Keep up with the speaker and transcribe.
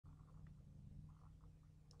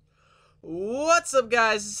What's up,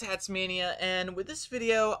 guys? This is Hatsmania, and with this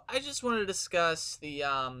video, I just wanted to discuss the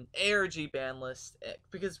ARG ban list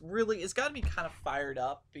because really, it's got me kind of fired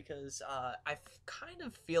up because kind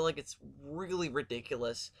of feel like it's really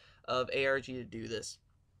ridiculous of ARG to do this.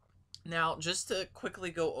 Now, just to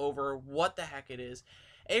quickly go over what the heck it is,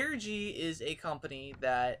 ARG is a company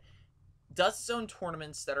that does its own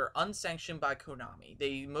tournaments that are unsanctioned by Konami.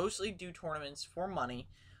 They mostly do tournaments for money.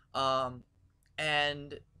 Um,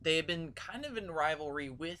 and they have been kind of in rivalry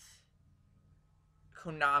with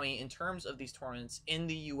Konami in terms of these tournaments in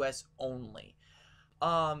the US only.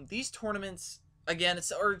 These tournaments again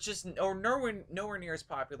or nowhere near as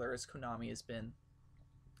popular as Konami has been.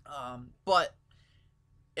 But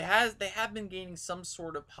they have been gaining some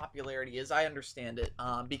sort of popularity as I understand it,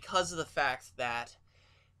 because of the fact that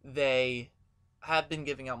they have been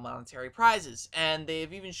giving out monetary prizes, and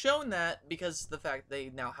they've even shown that because of the fact they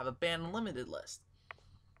now have a ban limited list.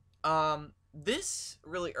 This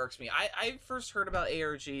really irks me. I first heard about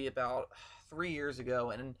ARG about 3 years ago,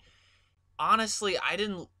 and honestly, I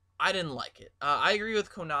didn't like it. I agree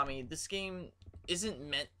with Konami. This game isn't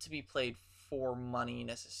meant to be played for money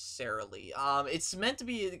necessarily. It's meant to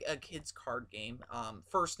be a kid's card game,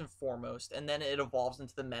 first and foremost, and then it evolves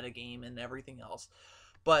into the meta game and everything else.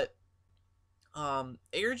 But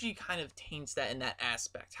ARG kind of taints that in that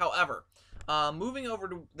aspect. However, moving over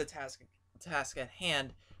to the task at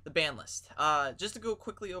hand, the ban list. Just to go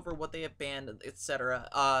quickly over what they have banned,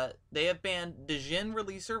 etc. They have banned Djinn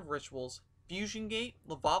Releaser of Rituals, Fusion Gate,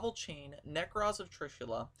 Lavaval Chain, Necros of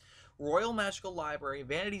Trishula, Royal Magical Library,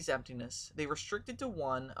 Vanity's Emptiness. They restricted to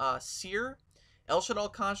one, Seer, El Shaddai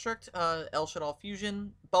Construct, El Shaddai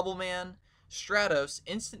Fusion, Bubble Man, Stratos,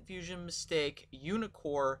 Instant Fusion, Mistake,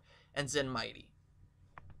 Unicore, and Zen Mighty.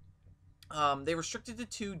 They restricted to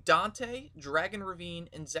two, Dante, Dragon Ravine,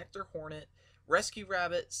 Insector Hornet, Rescue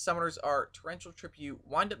Rabbit, Summoner's Art, Torrential Tribute,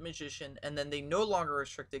 Wind Up Magician, and then they no longer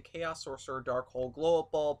restricted Chaos Sorcerer, Dark Hole, Glow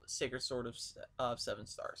Up Bulb, Sacred Sword of 7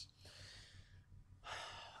 stars.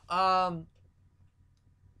 I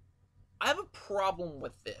have a problem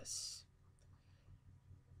with this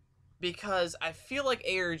because I feel like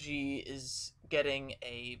ARG is getting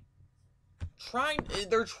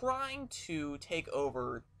they're trying to take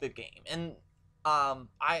over the game, and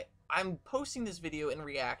I'm posting this video in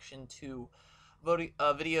reaction to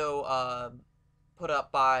a video put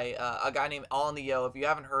up by a guy named On the Yo. If you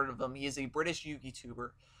haven't heard of him, he is a British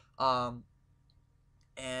YouTuber, and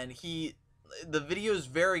the video is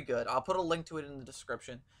very good. I'll put a link to it in the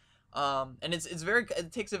description. And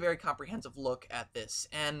it takes a very comprehensive look at this,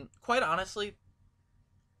 and quite honestly,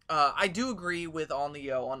 I do agree with On the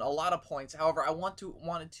Yo on a lot of points. However, I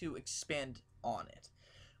wanted to expand on it.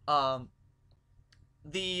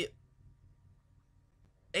 The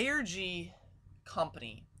ARG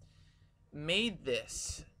company made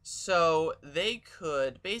this so they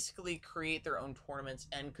could basically create their own tournaments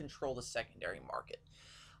and control the secondary market.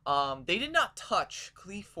 They did not touch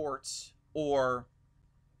Cleforts or,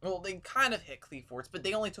 well, they kind of hit Cleforts, but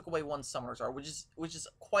they only took away one Summoner's Art, which is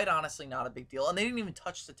quite honestly not a big deal, and they didn't even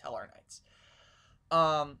touch the Tellar Knights.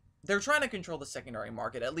 They're trying to control the secondary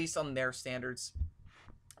market, at least on their standards,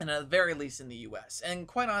 and at the very least in the US. And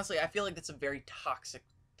quite honestly, I feel like that's a very toxic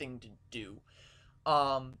thing to do.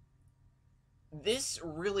 This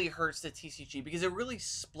really hurts the TCG because it really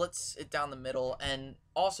splits it down the middle, and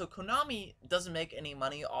also Konami doesn't make any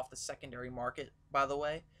money off the secondary market, by the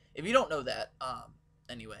way. If you don't know that,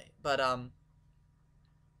 anyway, but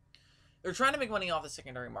they're trying to make money off the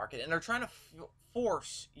secondary market, and they're trying to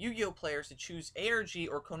force Yu-Gi-Oh players to choose ARG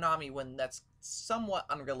or Konami when that's somewhat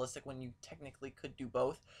unrealistic when you technically could do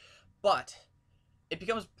both. But it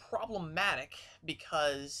becomes problematic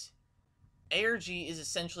because ARG is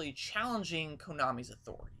essentially challenging Konami's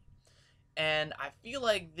authority. And I feel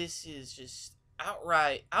like this is just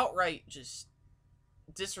outright just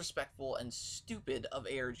disrespectful and stupid of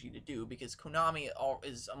ARG to do, because Konami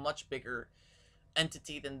is a much bigger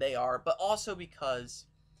entity than they are, but also because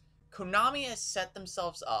Konami has set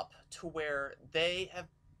themselves up to where they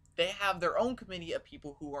have their own committee of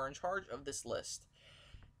people who are in charge of this list,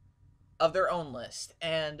 of their own list,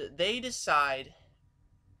 and they decide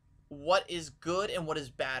what is good and what is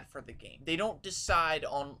bad for the game. They don't decide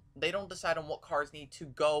on what cards need to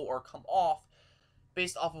go or come off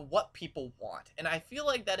based off of what people want. And I feel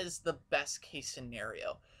like that is the best case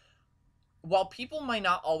scenario. While people might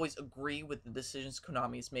not always agree with the decisions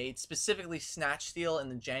Konami has made, specifically Snatch Steal in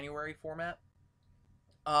the January format,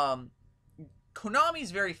 Konami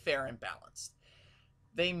is very fair and balanced.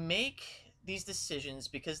 They make these decisions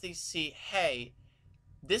because they see, hey,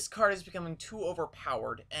 this card is becoming too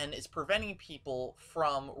overpowered and it's preventing people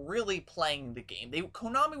from really playing the game.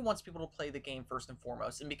 Konami wants people to play the game first and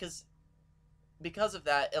foremost, and because of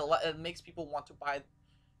that, it makes people want to buy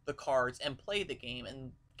the cards and play the game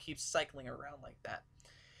and keep cycling around like that.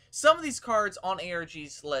 Some of these cards on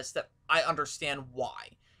ARG's list that I understand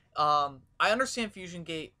why. I understand Fusion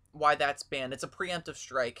Gate, why that's banned. It's a preemptive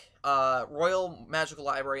strike. Royal Magical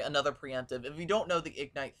Library, another preemptive. If you don't know the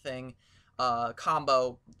Ignite thing,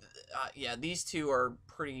 combo, yeah, these two are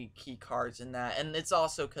pretty key cards in that. And it's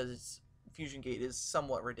also because Fusion Gate is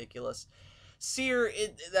somewhat ridiculous. Seer,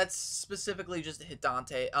 that's specifically just to hit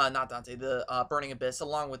Dante, not Dante, the Burning Abyss,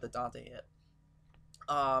 along with the Dante hit.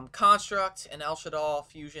 Construct and El Shaddai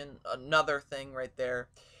Fusion, another thing right there.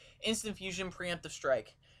 Instant Fusion, Preemptive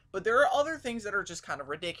Strike. But there are other things that are just kind of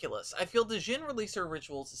ridiculous. I feel the Jin Releaser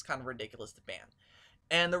Rituals is kind of ridiculous to ban.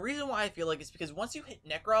 And the reason why I feel like is because once you hit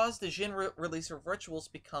Necroz, the Jin Releaser Rituals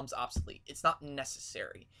becomes obsolete. It's not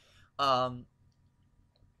necessary. To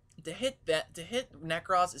hit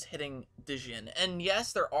Necroz is hitting Djinn. And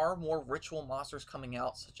yes, there are more ritual monsters coming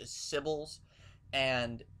out, such as Sybils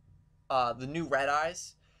and the new Red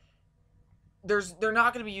Eyes. They're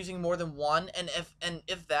not going to be using more than one, and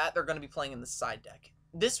if that, they're going to be playing in the side deck.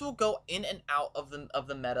 This will go in and out of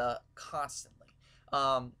the meta constantly.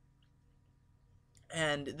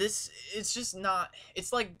 And this, it's just not,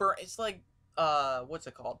 it's like what's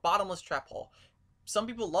it called? Bottomless Trap Hole. Some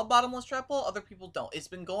people love Bottomless Trap Hole, other people don't. It's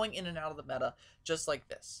been going in and out of the meta just like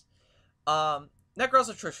this. Necros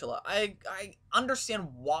of Trishula. I understand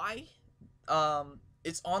why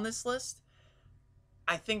it's on this list.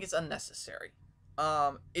 I think it's unnecessary.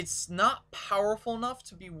 It's not powerful enough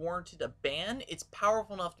to be warranted a ban. It's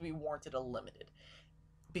powerful enough to be warranted a limited.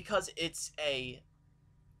 Because it's a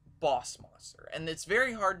boss monster. And it's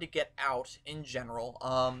very hard to get out in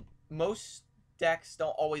general. Most decks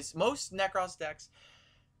don't always... Most Necros decks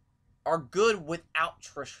are good without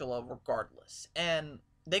Trishula regardless. And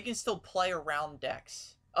they can still play around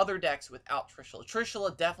decks, other decks without Trishula.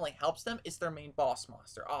 Trishula definitely helps them. It's their main boss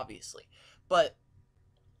monster, obviously. But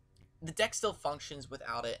the deck still functions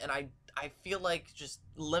without it. And I feel like just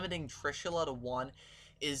limiting Trishula to one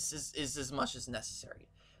is as much as necessary.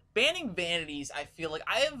 Banning Vanities, I feel like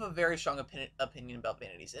I have a very strong opinion about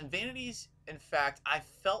Vanities. And Vanities, in fact, I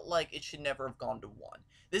felt like it should never have gone to 1.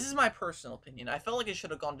 This is my personal opinion. I felt like it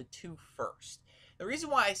should have gone to 2 first. The reason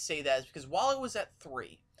why I say that is because while it was at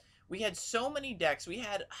 3, we had so many decks. We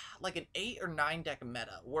had like an 8 or 9 deck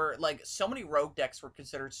meta where like so many rogue decks were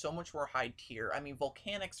considered so much more high tier. I mean,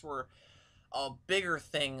 Volcanics were a bigger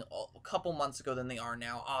thing a couple months ago than they are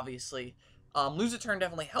now, obviously. Lose a Turn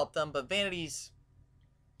definitely helped them, but Vanities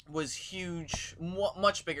was huge,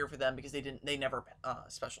 much bigger for them because they never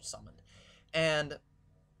special summoned. And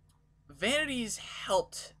Vanities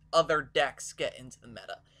helped other decks get into the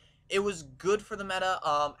meta. It was good for the meta.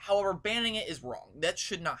 However, banning it is wrong. That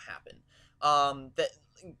should not happen. That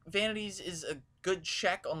Vanities is a good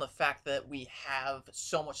check on the fact that we have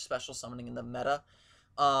so much special summoning in the meta.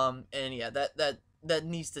 And yeah, that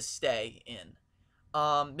needs to stay in.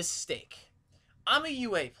 Mistake. I'm a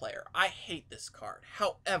UA player. I hate this card.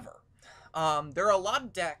 However, there are a lot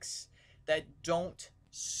of decks that don't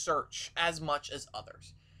search as much as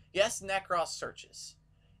others. Yes, Necros searches.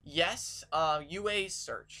 Yes, UAs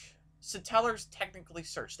search. Satellars technically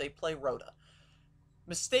search. They play Rhoda.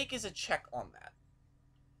 Mistake is a check on that.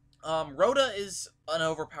 Rhoda is an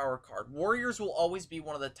overpowered card. Warriors will always be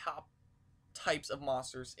one of the top types of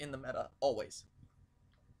monsters in the meta. Always.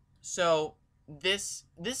 So, this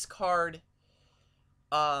card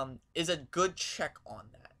is a good check on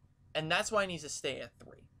that. And that's why it needs to stay at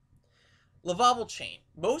 3. Lavable Chain.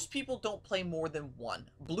 Most people don't play more than 1.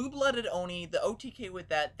 Blue-Blooded Oni, the OTK with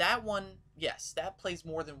that one, yes, that plays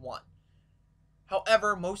more than 1.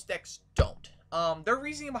 However, most decks don't. Their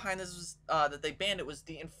reasoning behind this was that they banned it was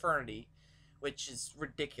the Infernity, which is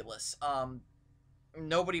ridiculous.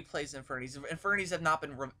 Nobody plays Infernities. Infernities have not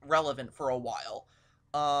been relevant for a while.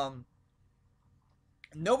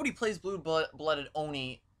 Nobody plays Blue-Blooded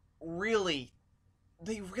Oni. Really,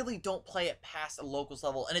 they really don't play it past a locals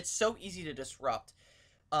level, and it's so easy to disrupt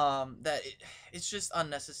that it's just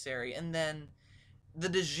unnecessary. And then the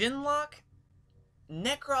Djinn lock,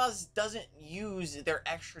 Necros doesn't use their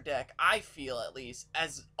extra deck, I feel at least,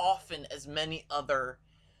 as often as many other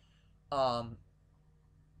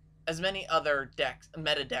decks,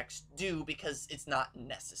 meta decks do, because it's not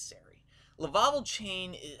necessary. Lavable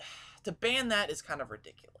Chain, to ban that is kind of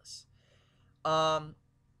ridiculous.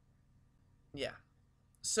 Yeah.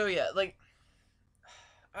 So yeah, like,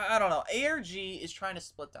 I don't know. ARG is trying to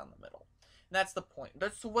split down the middle. And that's the point.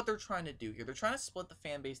 That's what they're trying to do here. They're trying to split the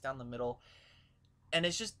fan base down the middle, and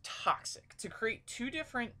it's just toxic. To create two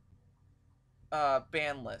different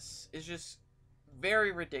ban lists is just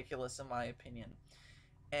very ridiculous in my opinion,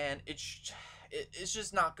 and it's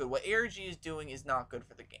just not good. What ARG is doing is not good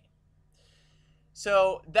for the game.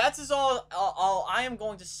 So that's all I am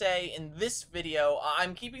going to say in this video.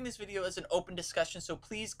 I'm keeping this video as an open discussion, so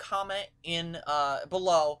please comment in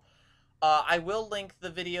below. I will link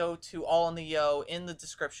the video to All in the Yo in the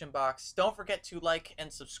description box. Don't forget to like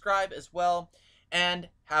and subscribe as well, and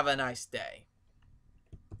have a nice day.